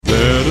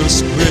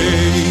us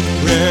break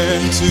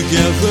bread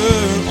together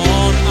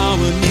on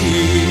our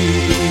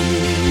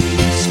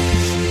knees.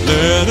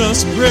 Let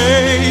us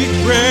break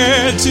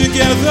bread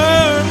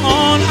together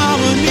on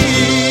our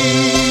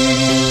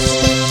knees.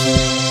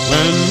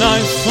 When I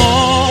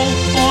fall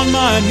on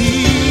my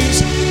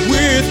knees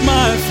with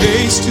my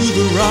face to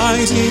the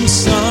rising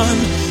sun,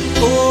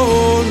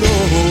 oh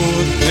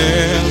Lord,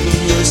 have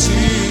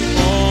mercy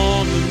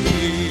on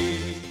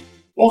me.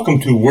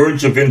 Welcome to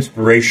Words of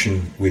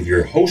Inspiration with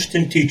your host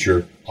and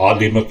teacher,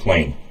 Audley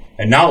McLean.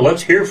 And now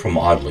let's hear from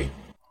Audley.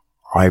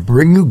 I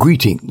bring you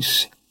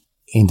greetings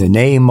in the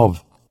name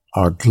of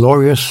our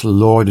glorious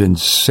Lord and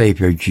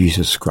Savior,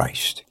 Jesus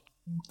Christ.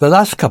 The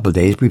last couple of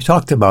days, we've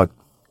talked about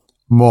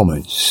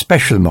moments,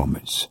 special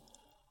moments.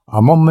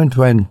 A moment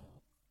when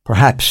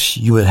perhaps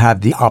you will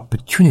have the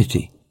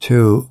opportunity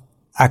to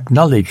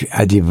acknowledge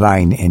a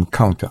divine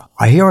encounter.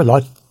 I hear a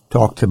lot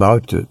talked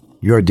about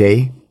your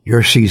day,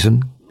 your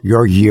season,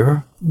 your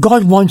year.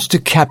 God wants to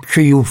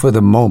capture you for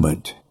the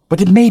moment,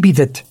 but it may be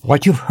that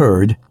what you've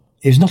heard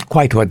is not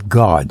quite what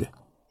God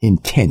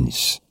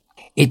intends.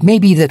 It may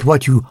be that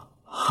what you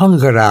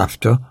hunger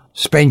after,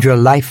 spend your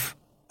life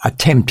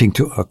attempting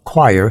to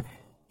acquire,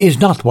 is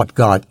not what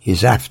God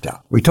is after.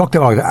 We talked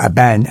about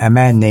a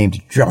man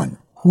named John,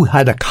 who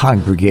had a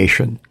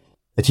congregation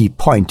that he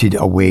pointed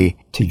away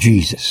to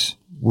Jesus.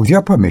 With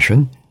your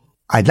permission,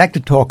 I'd like to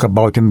talk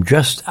about him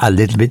just a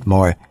little bit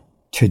more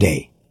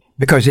today,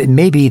 because it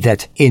may be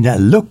that in a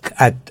look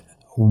at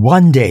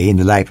one day in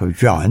the life of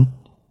John,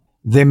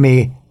 there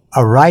may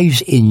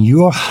arise in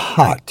your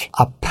heart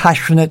a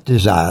passionate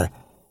desire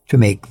to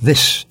make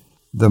this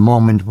the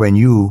moment when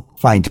you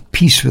find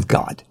peace with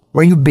God,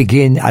 when you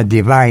begin a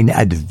divine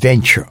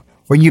adventure,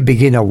 when you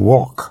begin a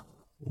walk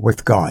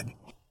with God.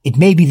 It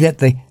may be that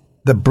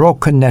the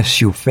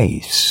brokenness you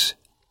face,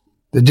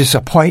 the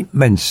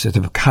disappointments that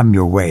have come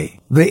your way,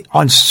 the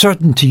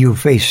uncertainty you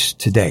face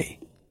today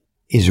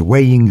is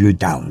weighing you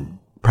down.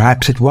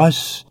 Perhaps it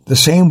was the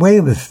same way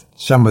with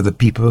some of the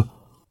people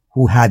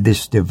who had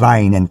this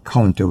divine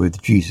encounter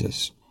with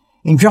Jesus.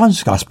 In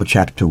John's Gospel,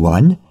 chapter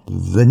 1,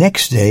 the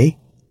next day,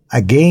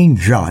 again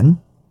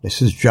John,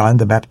 this is John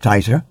the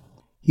Baptizer,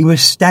 he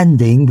was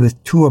standing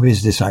with two of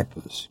his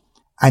disciples,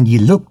 and he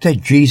looked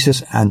at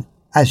Jesus and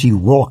as he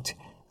walked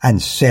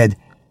and said,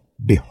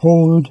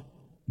 "Behold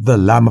the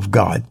Lamb of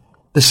God."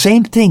 The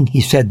same thing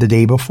he said the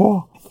day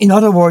before. In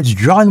other words,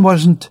 John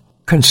wasn't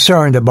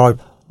concerned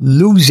about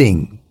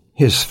losing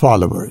his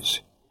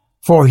followers,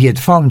 for he had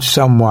found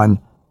someone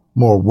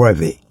more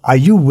worthy. Are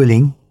you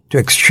willing to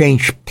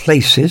exchange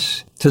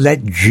places to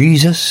let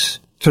Jesus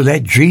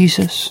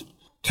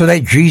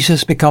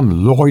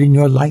become Lord in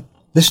your life?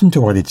 Listen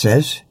to what it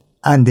says.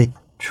 And the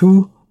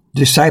two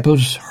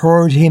disciples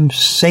heard him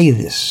say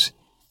this,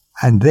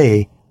 and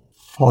they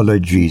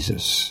followed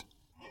Jesus.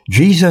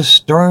 Jesus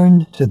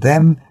turned to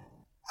them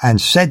and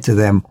said to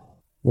them,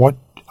 "What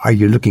are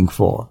you looking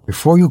for?"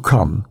 Before you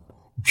come,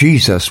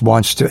 Jesus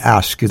wants to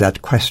ask you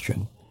that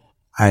question.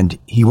 And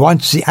he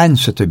wants the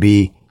answer to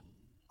be,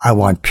 "I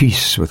want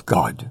peace with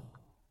God.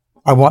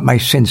 I want my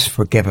sins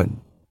forgiven.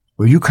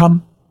 Will you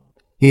come?"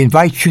 He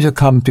invites you to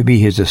come to be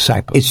his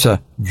disciple. It's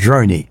a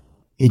journey.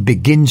 It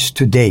begins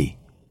today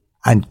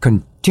and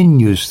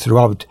continues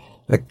throughout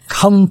the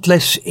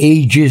countless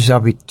ages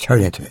of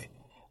eternity.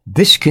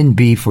 This can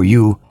be for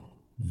you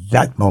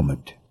that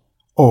moment.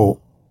 Oh,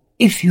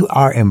 if you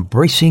are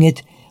embracing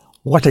it,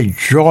 what a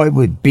joy it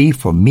would be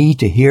for me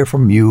to hear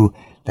from you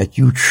that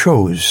you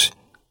chose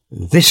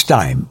this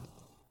time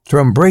to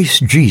embrace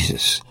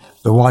Jesus,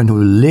 the one who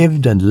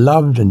lived and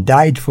loved and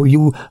died for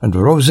you and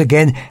rose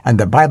again, and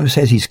the Bible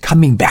says he's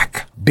coming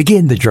back.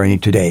 Begin the journey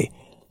today.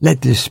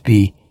 Let this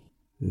be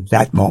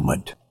that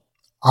moment.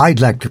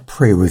 I'd like to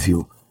pray with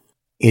you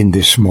in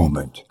this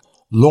moment.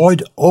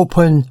 Lord,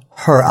 open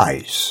her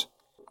eyes,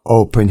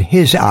 open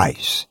his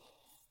eyes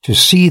to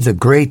see the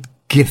great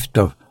gift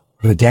of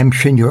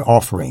redemption you're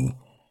offering,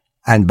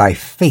 and by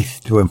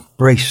faith to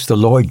embrace the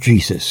Lord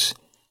Jesus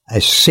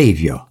as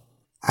Savior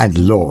and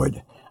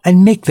Lord,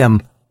 and make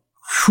them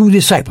true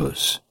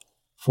disciples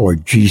for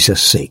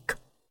Jesus' sake.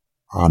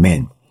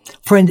 Amen.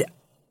 Friend,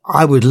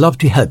 I would love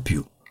to help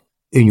you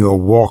in your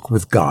walk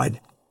with God.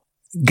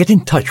 Get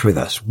in touch with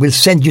us. We'll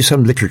send you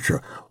some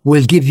literature.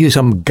 We'll give you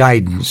some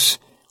guidance.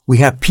 We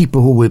have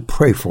people who will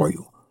pray for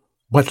you.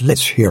 But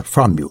let's hear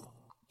from you.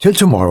 Till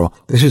tomorrow,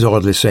 this is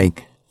Audley saying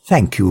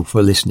thank you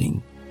for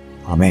listening.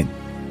 Amen.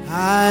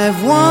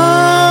 I've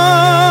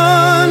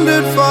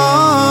wandered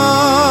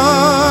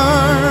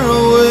far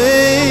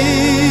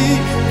away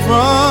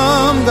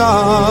from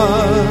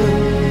God.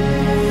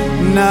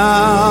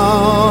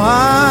 Now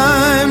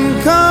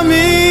I'm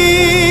coming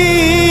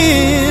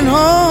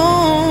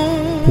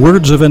home.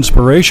 Words of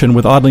Inspiration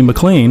with Audley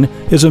McLean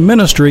is a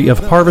ministry of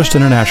Harvest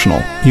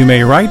International. You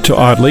may write to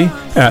Audley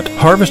at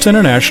Harvest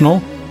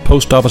International,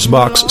 Post Office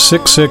Box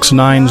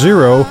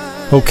 6690,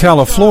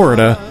 Ocala,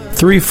 Florida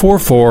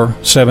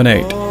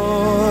 34478.